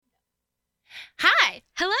Hi,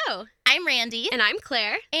 Hello, I'm Randy, and I'm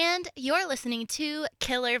Claire, and you're listening to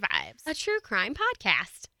Killer Vibes. a true crime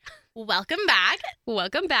podcast. Welcome back.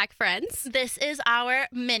 Welcome back, friends. This is our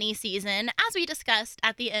mini season. As we discussed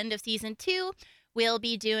at the end of season 2, we'll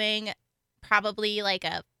be doing probably like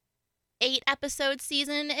a 8-episode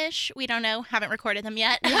season-ish. We don't know. Haven't recorded them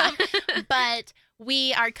yet. But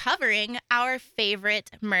we are covering our favorite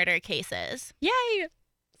murder cases. Yay!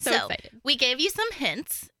 So excited. We gave you some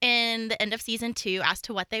hints in the end of season 2 as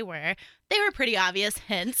to what they were. They were pretty obvious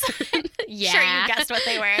hints. Yeah. Sure you guessed what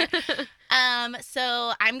they were.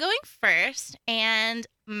 So I'm going first, and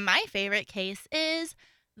my favorite case is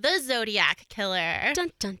the Zodiac Killer.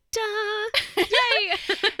 Dun, dun, dun.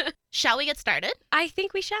 Yay! Shall we get started? I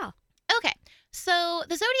think we shall. Okay, so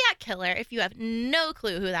the Zodiac Killer, if you have no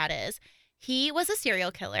clue who that is, he was a serial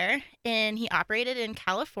killer, and he operated in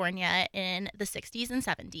California in the 60s and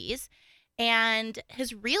 70s. And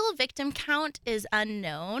his real victim count is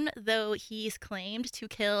unknown, though he's claimed to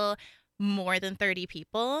kill more than 30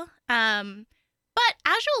 people. But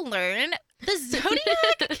as you'll learn, the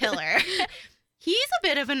Zodiac Killer, he's a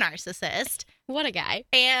bit of a narcissist. What a guy.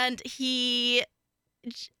 And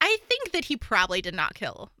I think that he probably did not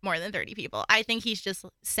kill more than 30 people. I think he's just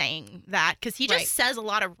saying that because he just says a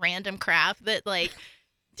lot of random crap that, like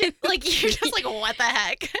you're just like, what the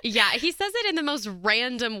heck? Yeah, he says it in the most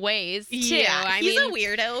random ways, too. Yeah, he's a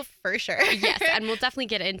weirdo for sure. Yes, and we'll definitely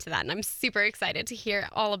get into that, and I'm super excited to hear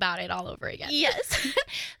all about it all over again. Yes.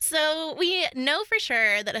 So we know for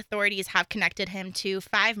sure that authorities have connected him to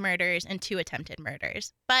 5 murders and 2 attempted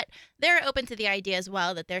murders, but they're open to the idea as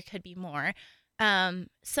well that there could be more.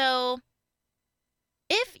 So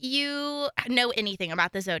if you know anything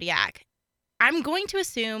about the Zodiac, I'm going to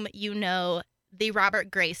assume you know the Robert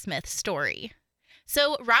Graysmith story.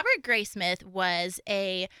 So Robert Graysmith was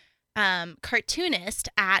a cartoonist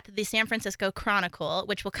at the San Francisco Chronicle,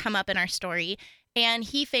 which will come up in our story, and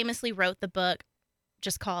he famously wrote the book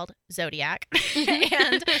just called Zodiac.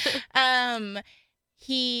 And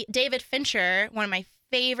David Fincher, one of my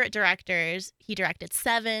favorite directors, he directed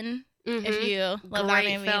Seven. Mm-hmm. If you love that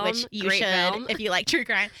movie, film. which you Great should film. if you like true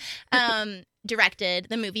crime, directed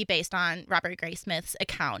the movie based on Robert Graysmith's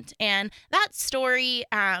account. And that story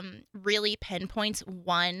really pinpoints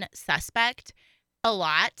one suspect a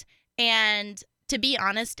lot. And to be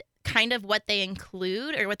honest, kind of what they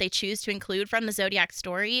include or what they choose to include from the Zodiac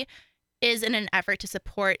story is in an effort to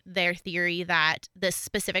support their theory that this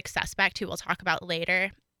specific suspect, who we'll talk about later,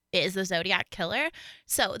 is the Zodiac Killer.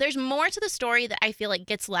 So there's more to the story that I feel like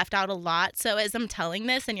gets left out a lot. So as I'm telling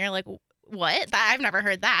this and you're like, what? I've never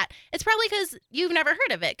heard that. It's probably because you've never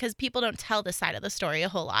heard of it, because people don't tell this side of the story a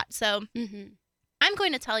whole lot. So I'm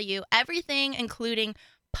going to tell you everything, including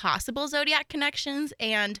possible Zodiac connections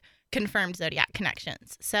and confirmed Zodiac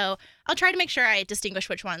connections. So I'll try to make sure I distinguish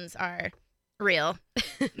which ones are real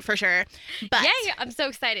for sure. But Yay! I'm so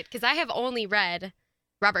excited because I have only read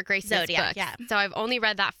Robert Graysmith's Zodiac, books. yeah. So I've only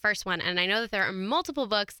read that first one, and I know that there are multiple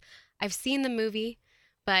books. I've seen the movie,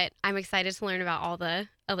 but I'm excited to learn about all the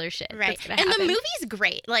other shit. Right. That's gonna And happen. the movie's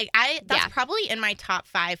great. That's probably in my top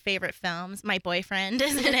 5 favorite films. My boyfriend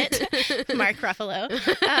is in it. Mark Ruffalo.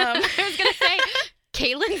 I was going to say,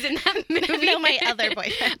 Caitlin's in that movie. No, my other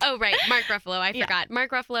boyfriend. Oh, right. Mark Ruffalo. I Yeah. forgot.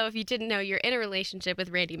 Mark Ruffalo, if you didn't know, you're in a relationship with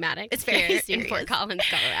Randy Maddox. It's very here serious. in Fort Collins,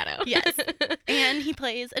 Colorado. Yes. And he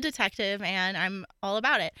plays a detective, and I'm all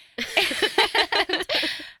about it.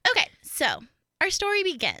 Okay, so our story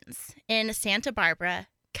begins in Santa Barbara,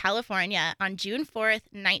 California on June 4th,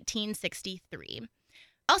 1963.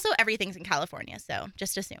 Also, everything's in California, so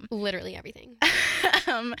just assume. Literally everything.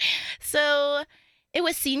 So it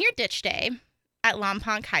was senior ditch day at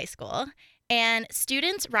Lompoc High School, and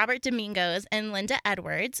students Robert Domingos and Linda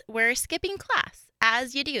Edwards were skipping class,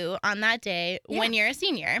 as you do on that day when you're a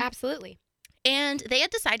senior. Absolutely. And they had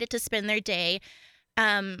decided to spend their day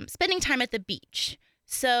spending time at the beach.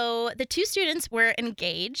 So the 2 students were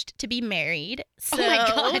engaged to be married. So, Oh, my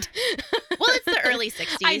God. Well, it's the early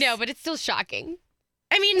 60s. I know, but it's still shocking.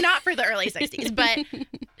 I mean, not for the early 60s, but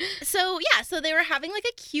so they were having like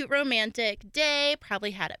a cute romantic day,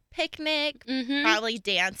 probably had a picnic, Mm-hmm. probably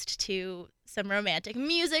danced to some romantic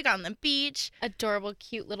music on the beach. Adorable,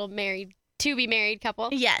 cute little to-be married couple.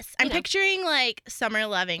 Yes, I'm You know. picturing like Summer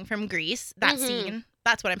Loving from Grease, that Mhm. scene.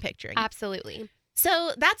 That's what I'm picturing. Absolutely.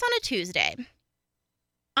 So that's on a Tuesday.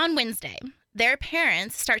 On Wednesday, their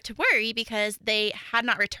parents start to worry because they had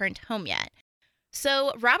not returned home yet.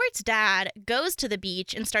 So Robert's dad goes to the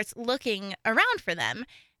beach and starts looking around for them.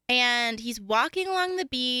 And he's walking along the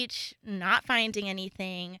beach, not finding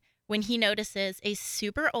anything, when he notices a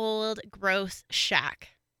super old, gross shack.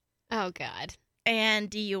 Oh, God. And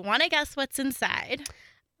do you want to guess what's inside?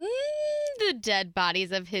 The dead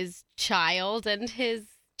bodies of his child and his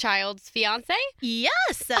child's fiance.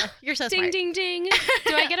 Yes. You're so Ding, smart. ding, ding.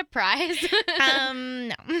 Do I get a prize?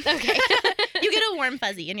 No. Okay. You get a warm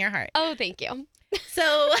fuzzy in your heart. Oh, thank you.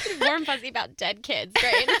 So Warm fuzzy about dead kids.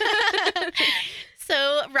 Great.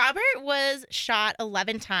 So Robert was shot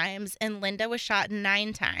 11 times and Linda was shot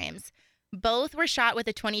 9 times. Both were shot with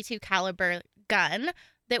a .22 caliber gun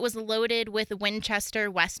that was loaded with Winchester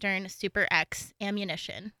Western Super X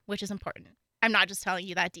ammunition, which is important. I'm not just telling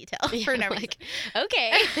you that detail for no reason.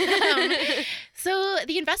 Okay. So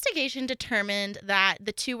the investigation determined that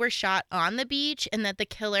the two were shot on the beach and that the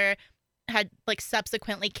killer had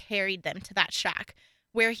subsequently carried them to that shack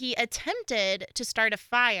where he attempted to start a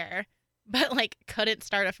fire, but couldn't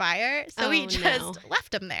start a fire. So he just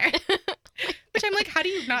left them there, which I'm like,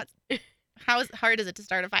 how hard is it to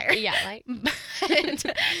start a fire? Yeah,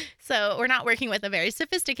 So we're not working with a very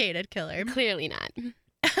sophisticated killer. Clearly not.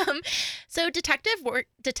 So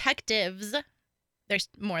detectives, there's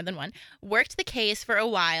more than one, worked the case for a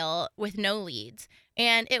while with no leads.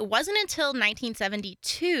 And it wasn't until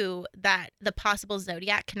 1972 that the possible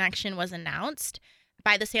Zodiac connection was announced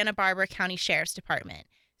by the Santa Barbara County Sheriff's Department.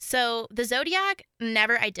 So the Zodiac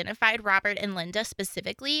never identified Robert and Linda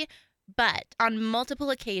specifically, but on multiple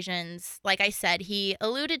occasions, like I said, he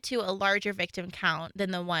alluded to a larger victim count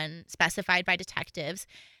than the one specified by detectives.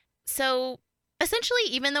 So essentially,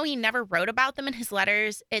 even though he never wrote about them in his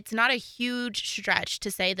letters, it's not a huge stretch to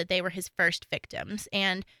say that they were his first victims.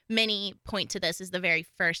 And many point to this as the very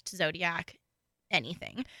first Zodiac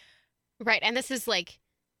anything. Right. And this is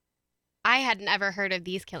I had never heard of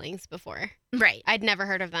these killings before. Right. I'd never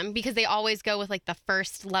heard of them because they always go with the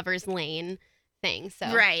first Lover's Lane thing.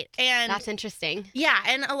 So right. And that's interesting. Yeah.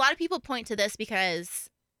 And a lot of people point to this because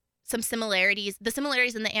the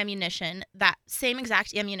similarities in the ammunition, that same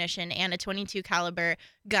exact ammunition and a .22 caliber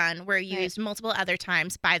gun were used multiple other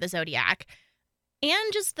times by the Zodiac.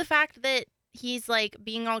 And just the fact that he's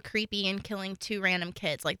being all creepy and killing 2 random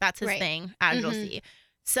kids. That's his thing, as you'll see.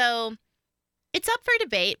 So it's up for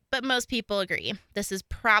debate, but most people agree this is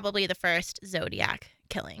probably the first Zodiac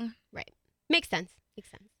killing. Right. Makes sense.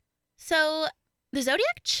 So the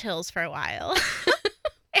Zodiac chills for a while.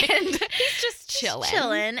 And he's just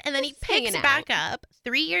chilling. And then he picks back up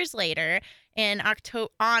 3 years later on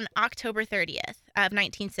October 30th of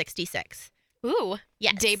 1966. Ooh.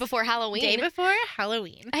 Yes. Day before Halloween. Day before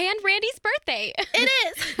Halloween. And Randy's birthday. It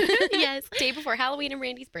is. Yes. Day before Halloween and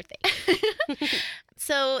Randy's birthday.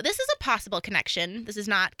 So this is a possible connection. This is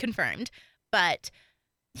not confirmed. But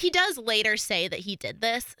he does later say that he did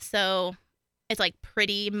this. So it's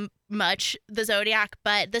pretty much the Zodiac.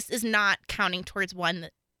 But this is not counting towards one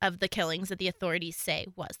of the killings that the authorities say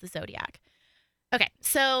was the Zodiac. Okay,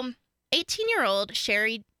 so 18-year-old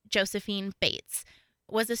Sherry Josephine Bates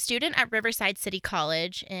was a student at Riverside City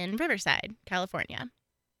College in Riverside, California.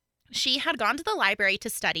 She had gone to the library to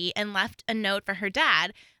study and left a note for her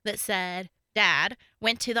dad that said, "Dad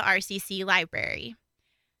went to the RCC library."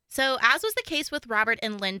 So as was the case with Robert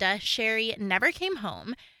and Linda, Sherry never came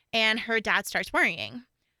home and her dad starts worrying.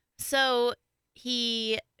 So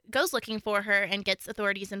he goes looking for her and gets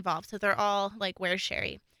authorities involved. So they're all where's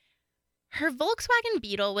Sherry? Her Volkswagen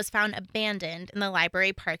Beetle was found abandoned in the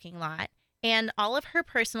library parking lot, and all of her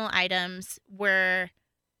personal items were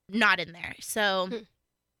not in there. So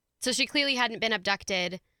she clearly hadn't been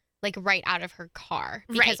abducted right out of her car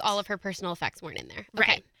because all of her personal effects weren't in there.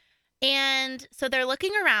 Okay. Right. And so they're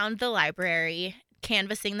looking around the library,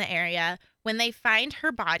 canvassing the area, when they find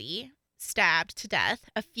her body stabbed to death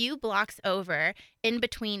a few blocks over in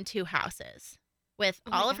between 2 houses with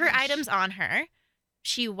all of her items on her.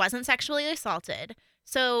 She wasn't sexually assaulted.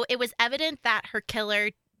 So it was evident that her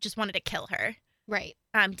killer just wanted to kill her. Right.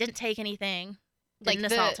 Didn't take anything. Didn't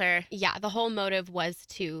assault her. Yeah, the whole motive was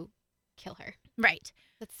to kill her. Right.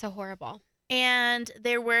 That's so horrible. And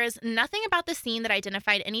there was nothing about the scene that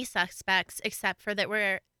identified any suspects except for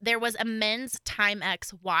that there was a men's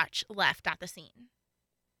Timex watch left at the scene.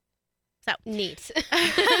 So neat.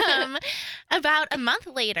 About a month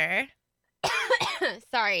later.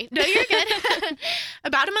 Sorry. No, you're good.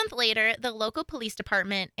 About a month later, the local police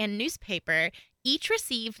department and newspaper each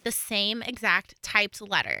received the same exact typed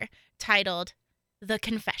letter titled "The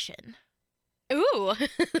Confession." Ooh.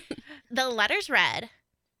 The letters read,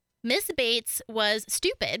 "Miss Bates was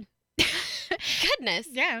stupid." Goodness.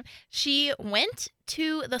 Yeah. "She went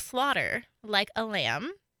to the slaughter like a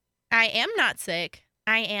lamb. I am not sick.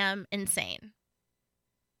 I am insane."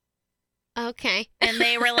 Okay. And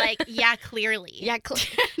they were like, yeah, clearly. Yeah,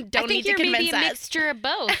 Don't need to convince us. I think you're maybe a mixture of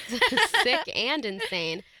both, sick and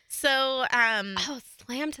insane. So, Oh,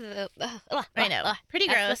 slam to the. I know, pretty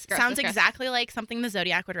gross. Sounds exactly like something the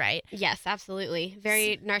Zodiac would write. Yes, absolutely.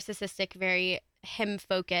 Very narcissistic, very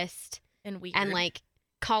him-focused, And weird. and like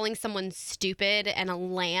calling someone stupid and a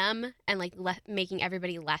lamb, and like making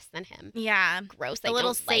everybody less than him. Yeah. Gross. A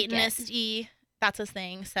little Satanist-y. That's his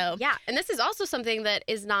thing. So yeah, and this is also something that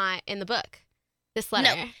is not in the book. This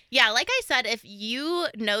letter. No. Yeah, like I said, if you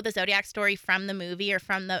know the Zodiac story from the movie or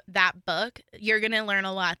from that book, you're going to learn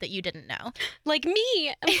a lot that you didn't know. Like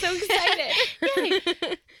me. I'm so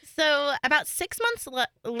excited. So about 6 months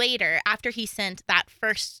later, after he sent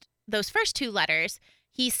those first 2 letters,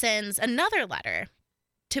 he sends another letter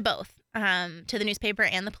to both, to the newspaper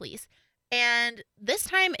and the police. And this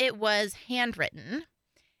time it was handwritten.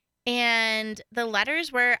 And the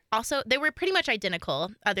letters were they were pretty much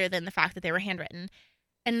identical, other than the fact that they were handwritten.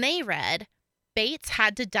 And they read, "Bates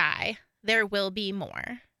had to die. There will be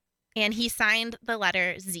more." And he signed the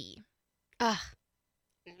letter Z. Ugh.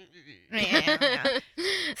 Yeah.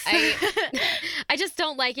 I just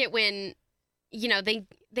don't like it when, they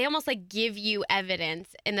almost like give you evidence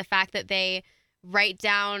in the fact that they write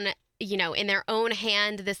down, in their own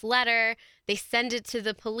hand this letter. They send it to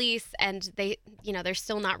the police, and they're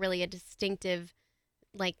still not really a distinctive,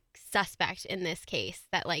 like, suspect in this case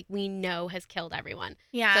that, like, we know has killed everyone.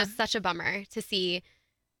 Yeah. So it's such a bummer to see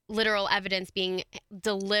literal evidence being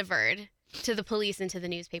delivered to the police and to the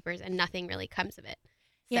newspapers, and nothing really comes of it.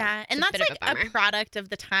 So yeah, and that's like a product of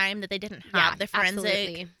the time that they didn't have the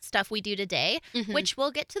forensic stuff we do today, which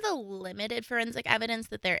we'll get to the limited forensic evidence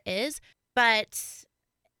that there is. But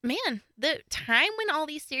man, the time when all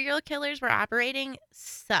these serial killers were operating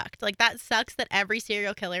sucked. Like, that sucks that every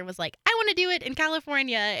serial killer was like, I want to do it in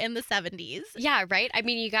California in the 70s. Yeah, right? I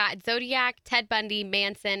mean, you got Zodiac, Ted Bundy,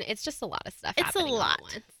 Manson. It's just a lot of stuff happening. It's a lot. All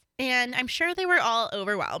at once. And I'm sure they were all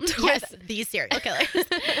overwhelmed with these serial killers.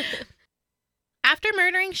 After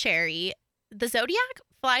murdering Sherry, the Zodiac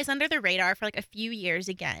flies under the radar for like a few years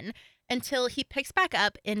again until he picks back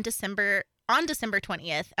up on December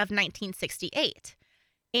 20th of 1968.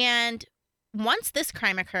 And once this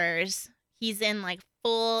crime occurs, he's in like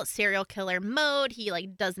full serial killer mode. He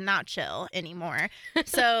like does not chill anymore.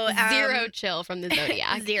 So zero chill from the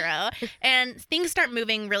Zodiac. Zero. And things start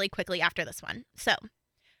moving really quickly after this one. So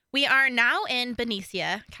we are now in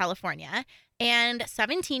Benicia, California, and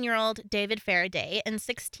 17-year-old David Faraday and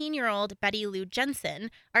 16-year-old Betty Lou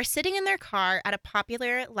Jensen are sitting in their car at a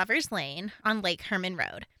popular Lover's Lane on Lake Herman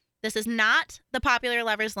Road. This is not the popular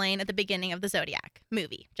Lover's Lane at the beginning of the Zodiac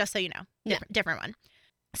movie, just so you know. Different one.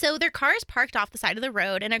 So their car is parked off the side of the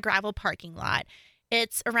road in a gravel parking lot.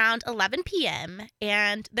 It's around 11 p.m.,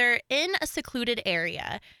 and they're in a secluded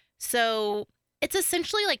area. So it's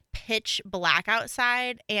essentially like pitch black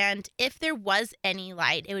outside, and if there was any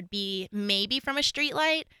light, it would be maybe from a street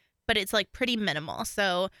light, but it's like pretty minimal.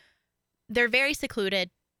 So they're very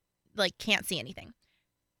secluded, like can't see anything.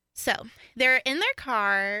 So they're in their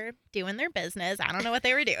car doing their business. I don't know what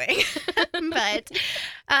they were doing, but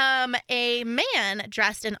a man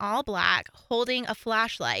dressed in all black holding a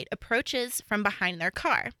flashlight approaches from behind their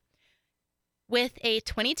car. With a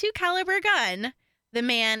 .22 caliber gun, the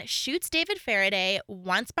man shoots David Faraday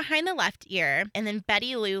once behind the left ear, and then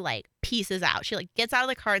Betty Lou like pieces out. She like gets out of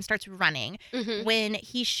the car and starts running when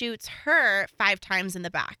he shoots her 5 times in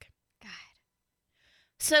the back.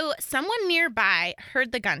 So someone nearby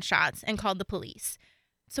heard the gunshots and called the police.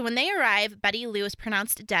 So when they arrive, Betty Lou is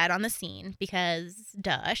pronounced dead on the scene because,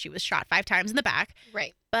 duh, she was shot 5 times in the back.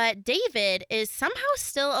 Right. But David is somehow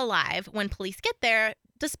still alive when police get there,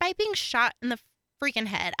 despite being shot in the freaking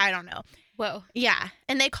head. I don't know. Whoa. Yeah,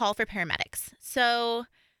 and they call for paramedics. So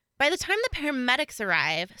by the time the paramedics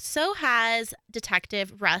arrive, so has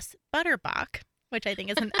Detective Russ Butterbach, which I think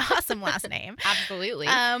is an awesome last name. Absolutely.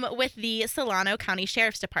 With the Solano County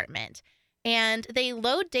Sheriff's Department. And they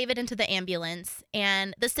load David into the ambulance,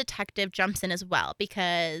 and this detective jumps in as well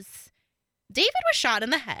because David was shot in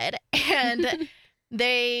the head, and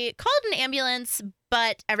they called an ambulance,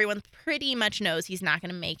 but everyone pretty much knows he's not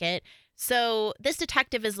going to make it. So this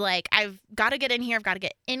detective is like, I've got to get in here. I've got to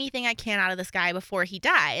get anything I can out of this guy before he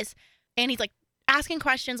dies. And he's like asking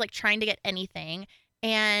questions, like trying to get anything.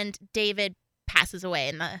 And David passes away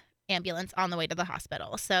in the ambulance on the way to the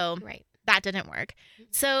hospital. So that didn't work.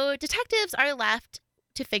 So detectives are left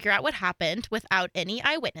to figure out what happened without any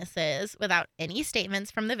eyewitnesses, without any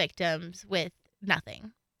statements from the victims, with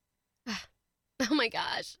nothing. Oh my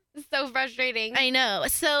gosh. It's so frustrating. I know.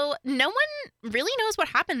 So no one really knows what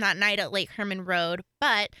happened that night at Lake Herman Road,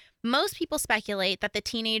 but most people speculate that the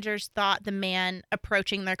teenagers thought the man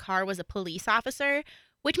approaching their car was a police officer,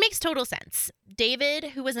 which makes total sense. David,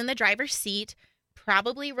 who was in the driver's seat,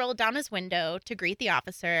 probably rolled down his window to greet the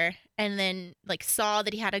officer and then like saw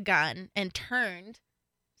that he had a gun and turned.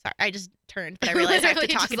 Sorry, I just turned, but I realized I have to Literally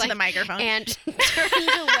talk just, into the like, microphone. And turned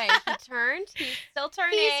away. He turned. He's still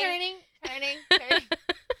turning. He's turning.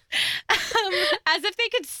 As if they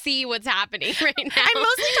could see what's happening right now. I'm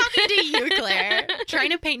mostly talking to you, Claire, trying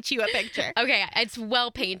to paint you a picture. Okay, it's well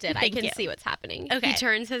painted. Thank I can you. see what's happening. Okay. He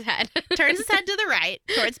turns his head. Turns his head to the right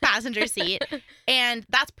towards passenger seat. And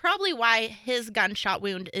that's probably why his gunshot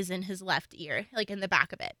wound is in his left ear, like in the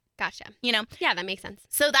back of it. Gotcha. You know? Yeah, that makes sense.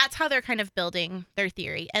 So that's how they're kind of building their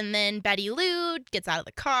theory. And then Betty Lou gets out of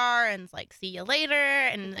the car and's like, see you later,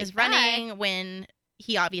 and Like, is running when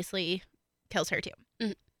he obviously kills her too.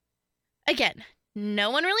 Mhm. Again,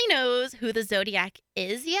 no one really knows who the Zodiac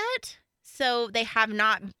is yet. So they have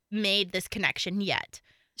not made this connection yet.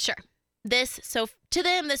 Sure. So to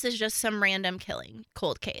them, this is just some random killing,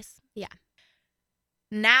 cold case. Yeah.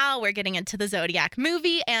 Now we're getting into the Zodiac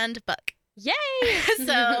movie and book. Yay!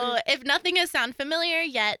 So if nothing has sound familiar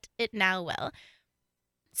yet, it now will.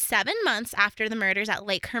 7 months after the murders at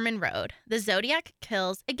Lake Herman Road, the Zodiac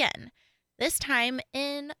kills again, this time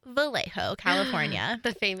in Vallejo, California.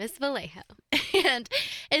 The famous Vallejo. And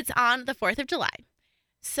it's on the 4th of July.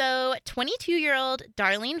 So 22-year-old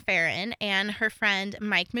Darlene Ferrin and her friend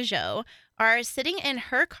Mike Mageau are sitting in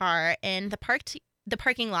her car in the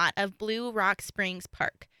parking lot of Blue Rock Springs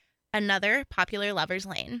Park, another popular lover's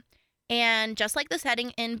lane. And just like the setting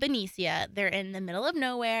in Benicia, they're in the middle of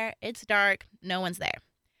nowhere. It's dark. No one's there.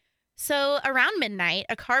 So around midnight,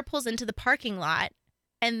 a car pulls into the parking lot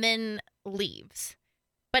and then leaves,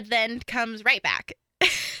 but then comes right back.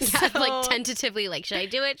 Yeah, like tentatively, like, should I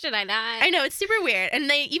do it? Should I not? I know, it's super weird. And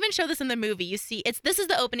they even show this in the movie. You see, this is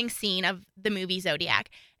the opening scene of the movie Zodiac.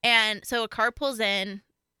 And so a car pulls in,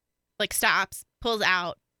 like stops, pulls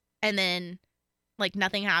out, and then like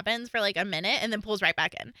nothing happens for like a minute and then pulls right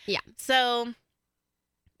back in. Yeah. So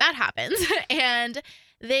that happens. And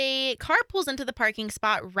the car pulls into the parking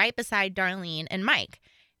spot right beside Darlene and Mike.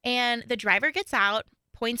 And the driver gets out,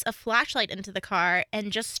 points a flashlight into the car,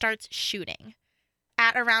 and just starts shooting.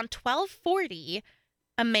 At around 12:40,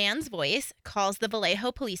 a man's voice calls the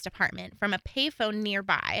Vallejo Police Department from a payphone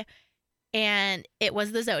nearby, and it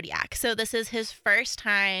was the Zodiac. So this is his first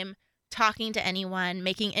time talking to anyone,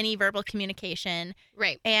 making any verbal communication.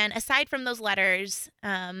 Right. And aside from those letters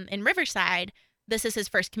in Riverside, this is his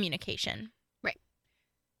first communication. Right.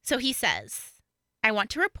 So he says, I want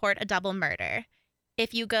to report a double murder.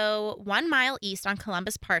 If you go 1 mile east on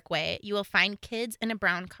Columbus Parkway, you will find kids in a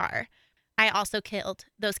brown car. I also killed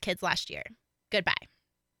those kids last year. Goodbye.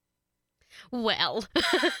 Well,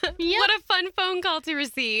 what a fun phone call to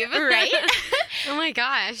receive. Right? Oh my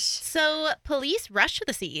gosh. So police rush to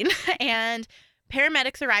the scene and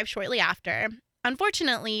paramedics arrive shortly after.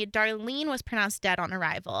 Unfortunately, Darlene was pronounced dead on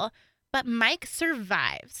arrival, but Mike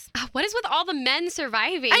survives. What is with all the men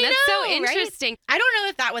surviving? I That's know, so right? interesting. I don't know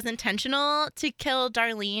if that was intentional to kill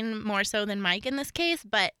Darlene more so than Mike in this case,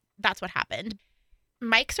 but that's what happened.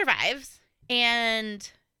 Mike survives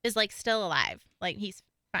and is like still alive. Like he's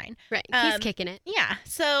fine. Right. He's kicking it. Yeah.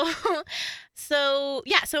 So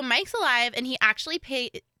Mike's alive and he actually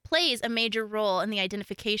plays a major role in the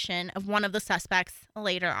identification of one of the suspects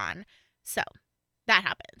later on. So that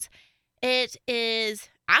happens. It is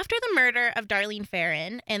after the murder of Darlene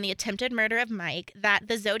Ferrin and the attempted murder of Mike that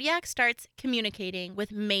the Zodiac starts communicating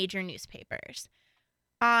with major newspapers.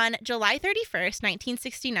 On July 31st,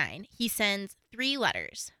 1969, he sends 3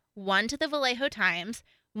 letters, one to the Vallejo Times,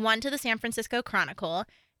 one to the San Francisco Chronicle,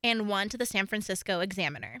 and one to the San Francisco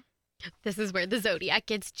Examiner. This is where the Zodiac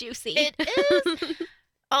gets juicy. It is.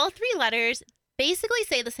 All 3 letters basically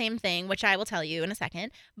say the same thing, which I will tell you in a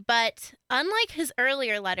second. But unlike his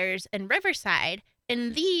earlier letters in Riverside,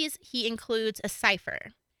 in these, he includes a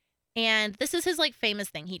cipher. And this is his like famous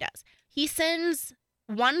thing he does. He sends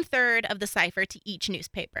 1/3 of the cipher to each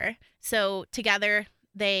newspaper. So together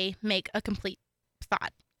they make a complete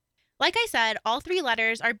thought. Like I said, all 3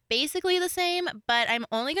 letters are basically the same, but I'm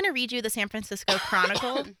only going to read you the San Francisco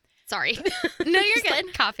Chronicle. Sorry. No, you're Just, good.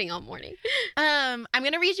 like, coughing all morning. I'm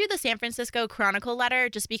going to read you the San Francisco Chronicle letter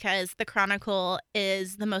just because the Chronicle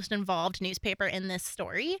is the most involved newspaper in this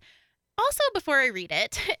story. Also, before I read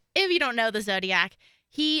it, if you don't know the Zodiac,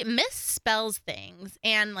 he misspells things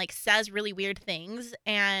and like says really weird things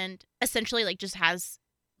and essentially like just has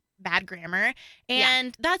bad grammar.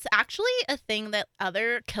 And that's actually a thing that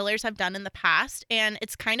other killers have done in the past. And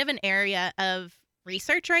it's kind of an area of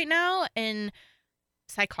research right now in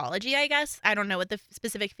psychology, I guess. I don't know what the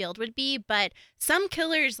specific field would be, but some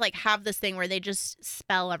killers like have this thing where they just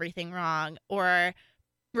spell everything wrong or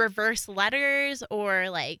reverse letters or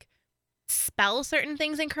like spell certain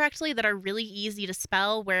things incorrectly that are really easy to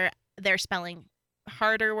spell where they're spelling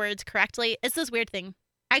harder words correctly. It's this weird thing.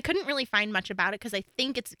 I couldn't really find much about it because I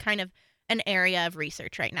think it's kind of an area of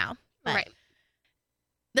research right now. But Right.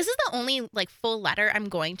 this is the only like full letter I'm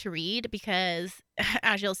going to read because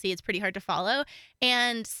as you'll see, it's pretty hard to follow.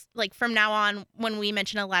 And like from now on, when we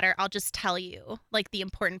mention a letter, I'll just tell you like the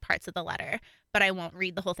important parts of the letter, but I won't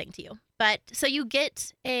read the whole thing to you. But so you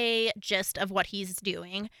get a gist of what he's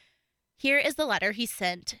doing. Here is the letter he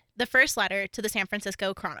sent, the first letter to the San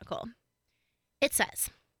Francisco Chronicle. It says,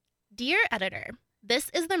 "Dear editor, this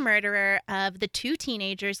is the murderer of the 2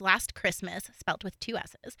 teenagers last Christmas, spelt with 2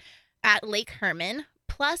 S's, at Lake Herman,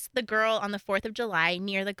 plus the girl on the 4th of July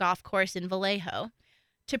near the golf course in Vallejo.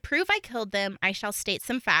 To prove I killed them, I shall state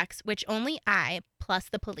some facts which only I, plus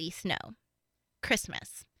the police, know.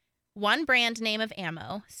 Christmas. 1 brand name of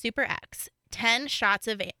ammo, Super X. 10 shots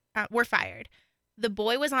were fired. The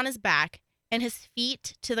boy was on his back and his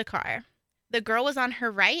feet to the car. The girl was on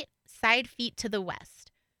her right, side feet to the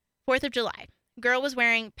west. 4th of July. Girl was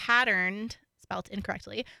wearing patterned, spelt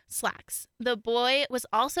incorrectly, slacks. The boy was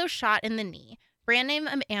also shot in the knee. Brand name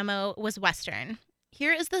of ammo was Western.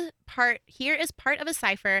 Here is part of a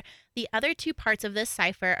cipher. The other 2 parts of this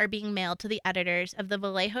cipher are being mailed to the editors of the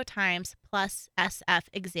Vallejo Times plus SF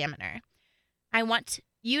Examiner. I want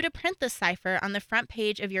you to print this cipher on the front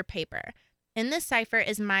page of your paper. In this cipher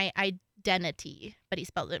is my identity," but he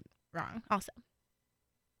spelled it wrong also.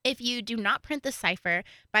 "If you do not print the cipher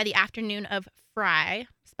by the afternoon of Fry,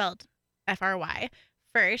 spelled F-R-Y,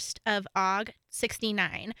 1st of Aug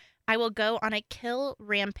 69, I will go on a kill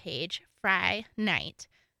rampage, Fry night.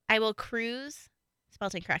 I will cruise,"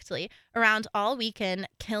 spelled incorrectly, "around all weekend,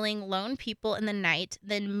 killing lone people in the night,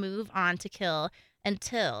 then move on to kill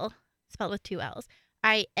until," spelled with 2 L's,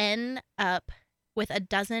 "I end up with a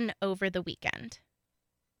dozen over the weekend."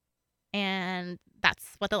 And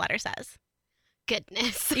that's what the letter says.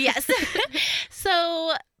 Goodness. Yes.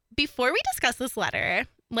 So before we discuss this letter,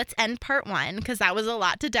 let's end part 1 because that was a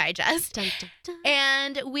lot to digest. Dun, dun, dun.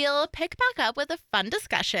 And we'll pick back up with a fun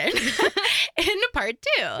discussion in part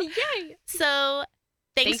 2. Yay. So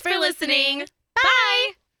thanks for listening.